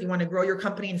 5 years? Do you want to grow your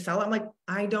company and sell it? I'm like,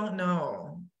 I don't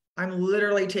know. I'm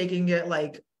literally taking it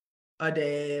like a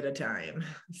day at a time.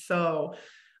 So,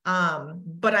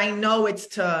 but I know it's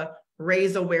to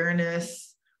raise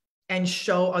awareness and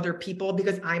show other people,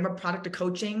 because I'm a product of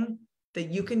coaching, that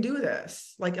you can do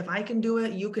this. Like, if I can do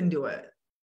it, you can do it.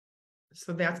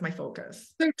 So that's my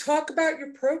focus. So talk about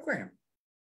your program.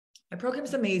 My program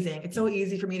is amazing. It's so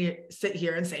easy for me to sit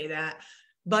here and say that,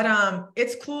 but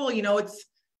it's cool. It's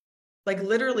like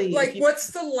literally, like, what's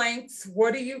the length?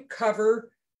 What do you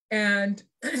cover? And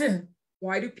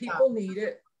why do people need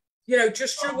it?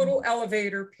 Just your little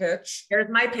elevator pitch. Here's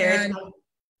my pitch.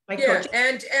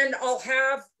 And, and I'll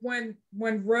have, when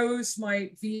Rose,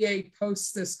 my VA,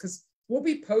 posts this, because we'll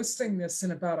be posting this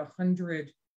in about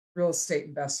 100 real estate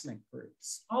investment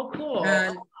groups. Oh, cool.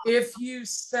 And if you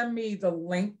send me the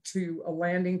link to a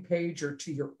landing page or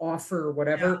to your offer or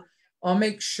whatever, I'll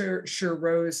make sure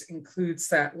Rose includes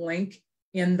that link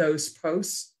in those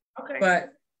posts. Okay.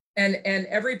 But and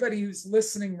everybody who's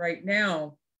listening right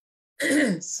now,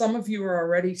 some of you are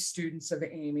already students of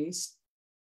Amy's,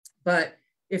 but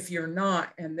if you're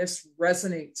not, and this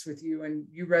resonates with you and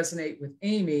you resonate with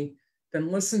Amy,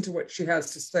 then listen to what she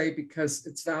has to say, because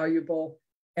it's valuable.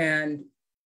 And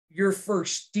your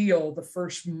first deal, the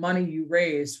first money you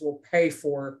raise, will pay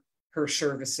for her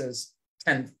services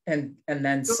and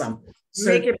then some. So,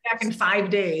 make it back in 5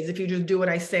 days if you just do what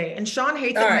I say. And Sean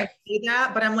hates it when I say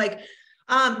that, but I'm like,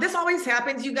 this always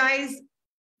happens, you guys.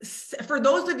 For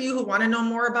those of you who want to know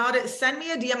more about it, send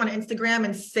me a DM on Instagram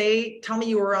and tell me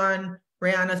you were on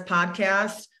Rihanna's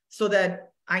podcast, so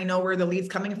that I know where the lead's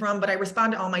coming from. But I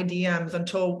respond to all my DMs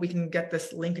until we can get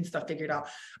this link and stuff figured out.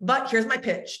 But here's my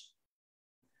pitch.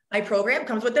 My program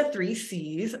comes with the 3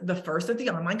 C's. The first is the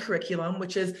online curriculum,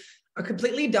 which is a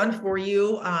completely done for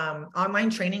you online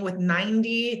training with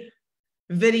 90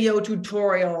 video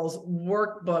tutorials,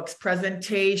 workbooks,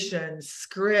 presentations,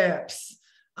 scripts,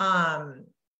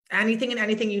 anything and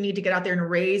anything you need to get out there and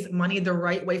raise money the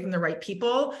right way from the right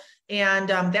people. And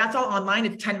that's all online.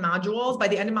 It's 10 modules. By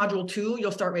the end of module 2,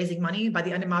 you'll start raising money. By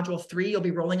the end of module 3, you'll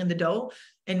be rolling in the dough.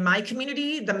 In my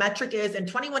community, the metric is in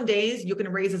 21 days, you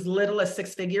can raise as little as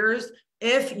 6 figures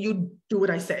if you do what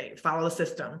I say, follow the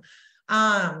system.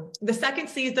 The second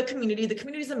C is the community. The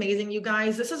community is amazing, you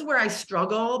guys. This is where I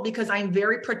struggle, because I'm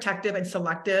very protective and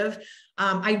selective.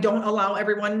 I don't allow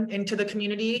everyone into the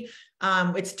community.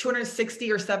 It's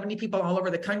 260 or 70 people all over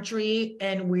the country,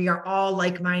 and we are all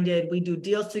like-minded. We do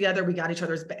deals together. We got each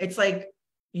other's. It's like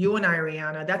you and I,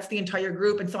 Rihanna. That's the entire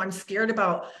group. And so I'm scared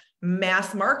about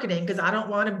mass marketing, because I don't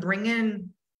want to bring in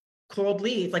cold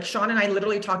leads. Like Sean and I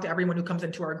literally talk to everyone who comes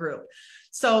into our group.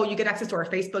 So you get access to our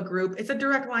Facebook group. It's a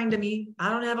direct line to me. I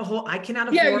don't have I cannot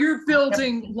afford. Yeah, you're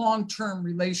building long-term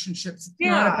relationships. It's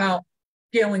not about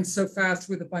scaling so fast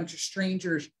with a bunch of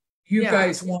strangers. You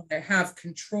guys want to have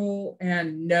control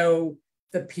and know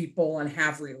the people and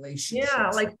have relationships. Yeah,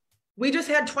 like we just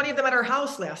had 20 of them at our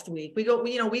house last week. We go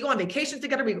on vacations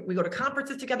together. We go to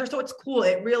conferences together. So it's cool.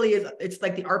 It really is. It's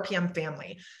like the RPM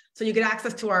family. So you get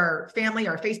access to our family,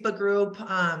 our Facebook group.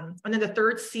 And then the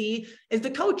third C is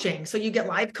the coaching. So you get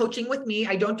live coaching with me.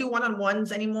 I don't do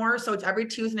one-on-ones anymore. So it's every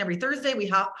Tuesday and every Thursday. We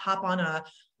hop on a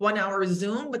 1-hour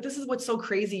Zoom. But this is what's so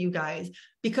crazy, you guys,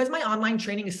 because my online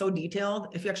training is so detailed.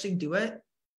 If you actually do it,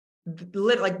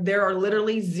 like there are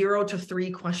literally 0 to 3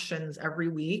 questions every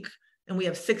week. And we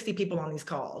have 60 people on these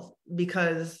calls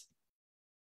because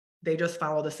they just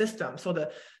follow the system. So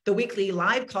the weekly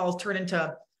live calls turn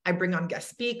into, I bring on guest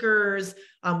speakers.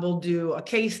 We'll do a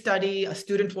case study. A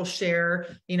student will share,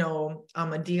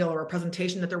 a deal or a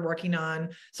presentation that they're working on.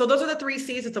 So those are the 3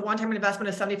 C's. It's a one-time investment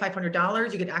of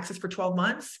 $7,500. You get access for 12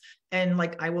 months. And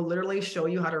I will literally show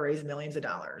you how to raise millions of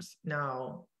dollars.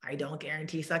 Now, I don't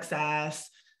guarantee success.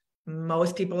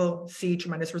 Most people see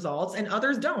tremendous results and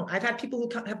others don't. I've had people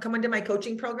who have come into my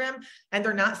coaching program and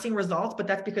they're not seeing results, but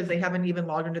that's because they haven't even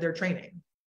logged into their training.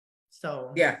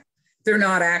 So yeah, they're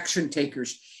not action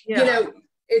takers. Yeah.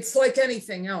 It's like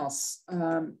anything else.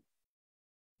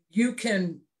 You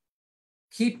can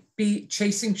keep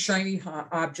chasing shiny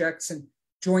objects and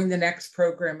join the next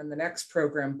program and the next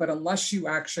program, but unless you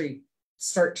actually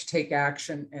start to take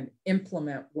action and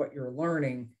implement what you're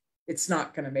learning, it's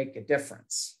not going to make a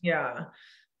difference. Yeah.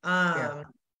 So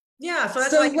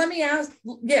that's so let me ask.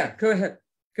 Yeah, go ahead.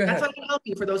 That's what I can help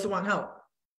you for those who want help.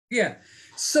 Yeah.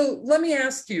 So let me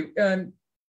ask you,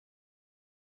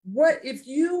 What if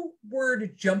you were to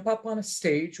jump up on a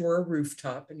stage or a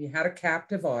rooftop and you had a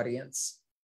captive audience,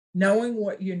 knowing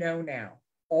what you know now,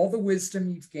 all the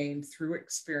wisdom you've gained through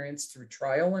experience, through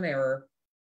trial and error,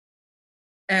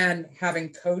 and having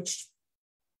coached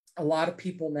a lot of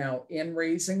people now in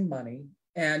raising money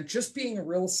and just being a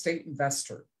real estate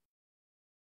investor,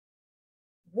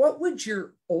 what would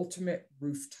your ultimate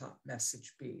rooftop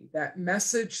message be? That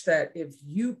message that if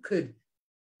you could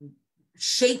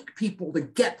shake people to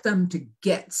get them to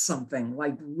get something,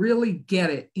 like really get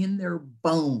it in their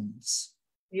bones,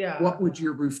 what would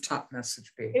your rooftop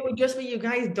message be? It would just be, you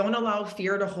guys don't allow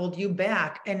fear to hold you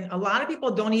back. And a lot of people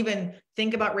don't even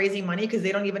think about raising money because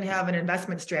they don't even have an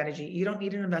investment strategy. You don't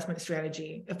need an investment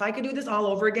strategy. If I could do this all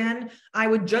over again, I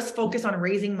would just focus on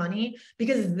raising money,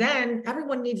 because then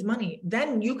everyone needs money.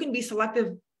 Then you can be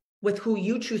selective with who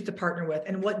you choose to partner with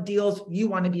and what deals you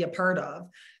want to be a part of.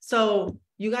 So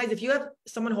you guys, if you have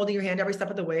someone holding your hand every step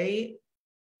of the way,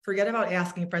 forget about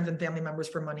asking friends and family members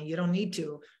for money. You don't need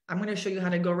to. I'm going to show you how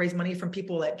to go raise money from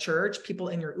people at church, people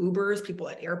in your Ubers, people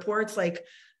at airports.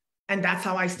 And that's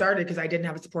how I started, because I didn't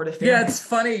have a supportive family. Yeah, it's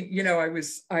funny.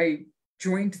 I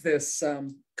joined this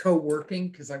co-working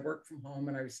because I work from home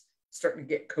and I was starting to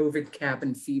get COVID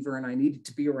cabin fever and I needed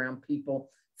to be around people.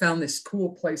 Found this cool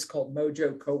place called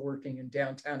Mojo Co-working in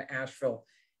downtown Asheville,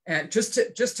 and just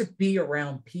to be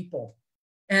around people.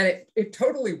 And it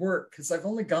totally worked, because I've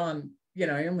only gone,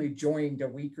 I only joined a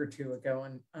week or two ago,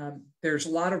 and there's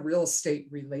a lot of real estate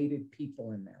related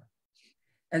people in there.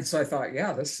 And so I thought,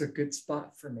 yeah, this is a good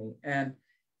spot for me. And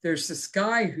there's this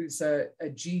guy who's a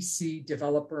GC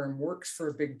developer and works for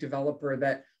a big developer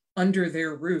that under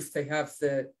their roof, they have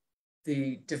the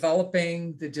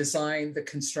developing, the design, the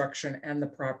construction, and the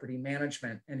property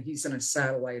management. And he's in a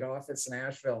satellite office in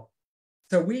Asheville.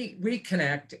 So we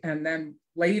connect, and then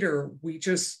later we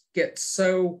just get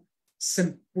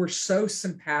we're so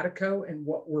simpatico in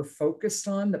what we're focused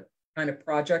on, the kind of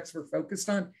projects we're focused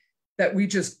on, that we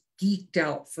just geeked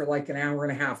out for like an hour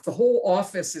and a half. The whole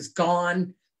office is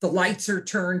gone. The lights are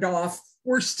turned off.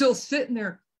 We're still sitting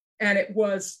there. And it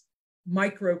was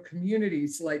micro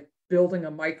communities, like building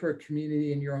a micro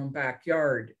community in your own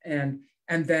backyard, and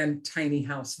then tiny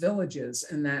house villages.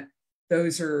 And that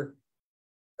those are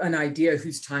an idea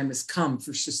whose time has come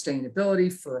for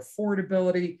sustainability, for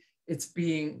affordability. It's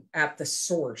being at the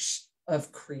source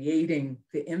of creating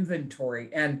the inventory.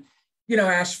 And,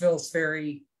 Asheville's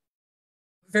very,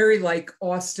 very like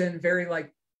Austin, very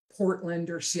like Portland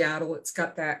or Seattle. It's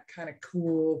got that kind of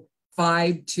cool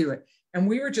vibe to it. And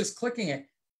we were just clicking it.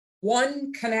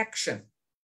 One connection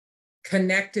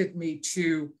connected me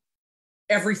to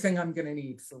everything I'm going to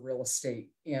need for real estate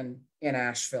in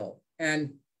Asheville.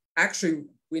 And actually,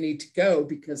 we need to go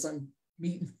because I'm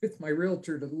meeting with my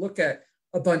realtor to look at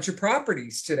a bunch of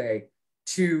properties today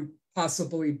to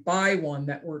possibly buy one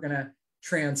that we're going to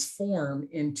transform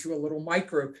into a little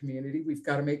micro community. We've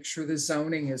got to make sure the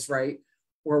zoning is right,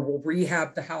 or we'll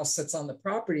rehab the house that's on the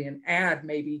property and add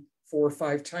maybe 4 or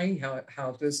 5 tiny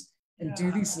houses and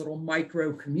do these little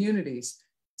micro communities.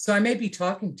 So I may be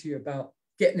talking to you about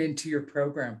getting into your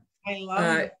program. I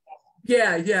love it.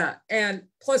 Yeah. And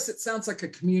plus it sounds like a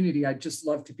community I'd just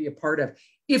love to be a part of,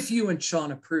 if you and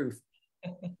Sean approve.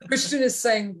 Christian is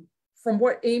saying, from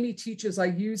what Amy teaches, I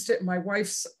used it. My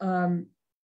wife's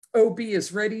OB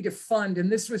is ready to fund.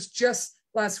 And this was just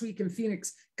last week in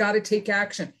Phoenix. Got to take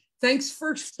action. Thanks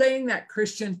for saying that,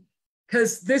 Christian,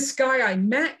 because this guy I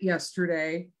met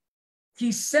yesterday,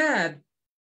 he said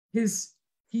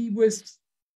he was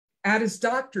at his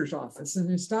doctor's office, and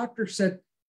his doctor said,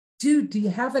 dude, do you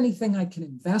have anything I can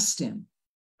invest in?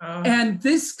 And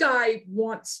this guy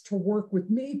wants to work with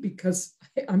me because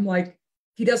I'm like,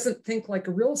 he doesn't think like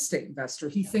a real estate investor.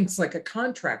 He thinks like a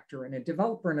contractor and a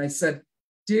developer. And I said,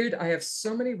 dude, I have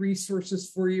so many resources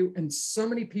for you and so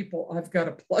many people I've got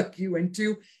to plug you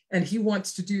into. And he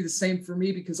wants to do the same for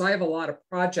me because I have a lot of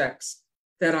projects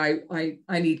that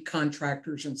I need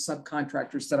contractors and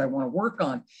subcontractors that I want to work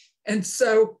on. And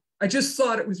so I just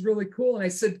thought it was really cool. And I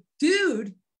said,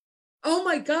 dude, oh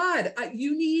my God,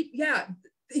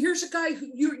 here's a guy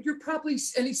who you're probably,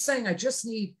 and he's saying, I just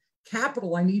need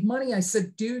capital. I need money. I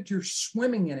said, dude, you're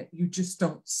swimming in it. You just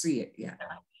don't see it yet.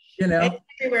 It's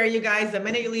everywhere, you guys. The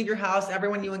minute you leave your house,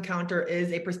 everyone you encounter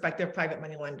is a prospective private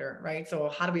money lender, right? So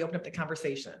how do we open up the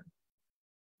conversation?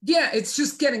 Yeah, it's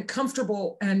just getting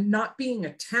comfortable and not being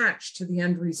attached to the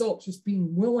end result, just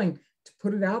being willing to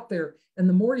put it out there. And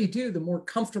the more you do, the more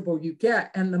comfortable you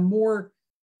get, and the more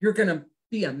you're going to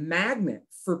be a magnet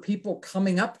for people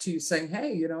coming up to you saying,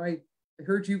 hey, I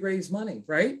heard you raise money,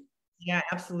 right? Yeah,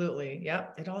 absolutely.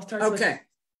 Yep. It all starts with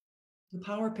the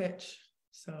power pitch.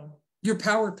 So your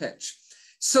power pitch.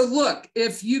 So look,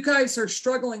 if you guys are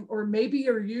struggling, or maybe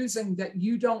you're using that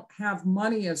you don't have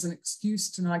money as an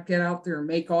excuse to not get out there and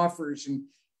make offers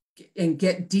and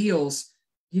get deals,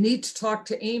 you need to talk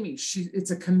to Amy.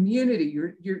 It's a community.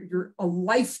 You're a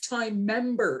lifetime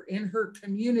member in her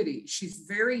community. She's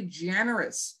very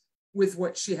generous with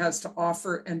what she has to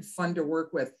offer and fun to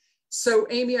work with. So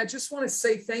Amy, I just want to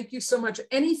say thank you so much.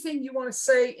 Anything you want to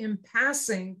say in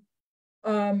passing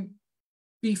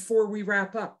before we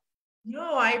wrap up?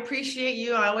 No, I appreciate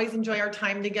you. I always enjoy our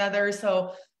time together.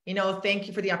 So, thank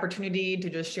you for the opportunity to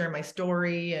just share my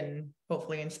story and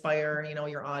hopefully inspire,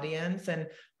 your audience, and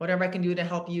whatever I can do to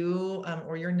help you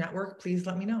or your network, please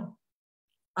let me know.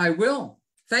 I will.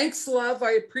 Thanks, love.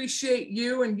 I appreciate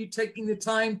you and you taking the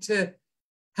time to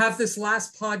have this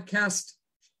last podcast,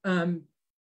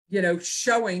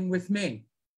 showing with me.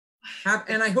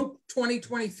 And I hope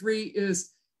 2023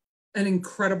 is an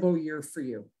incredible year for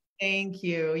you. Thank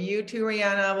you. You too,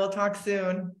 Rihanna. We'll talk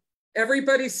soon.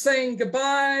 Everybody's saying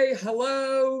goodbye.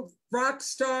 Hello, rock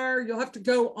star. You'll have to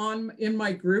go on in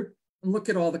my group and look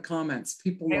at all the comments.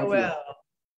 People love you.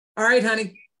 All right,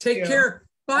 honey. Take care.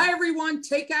 Bye, everyone.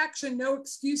 Take action. No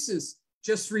excuses,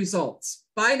 just results.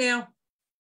 Bye now.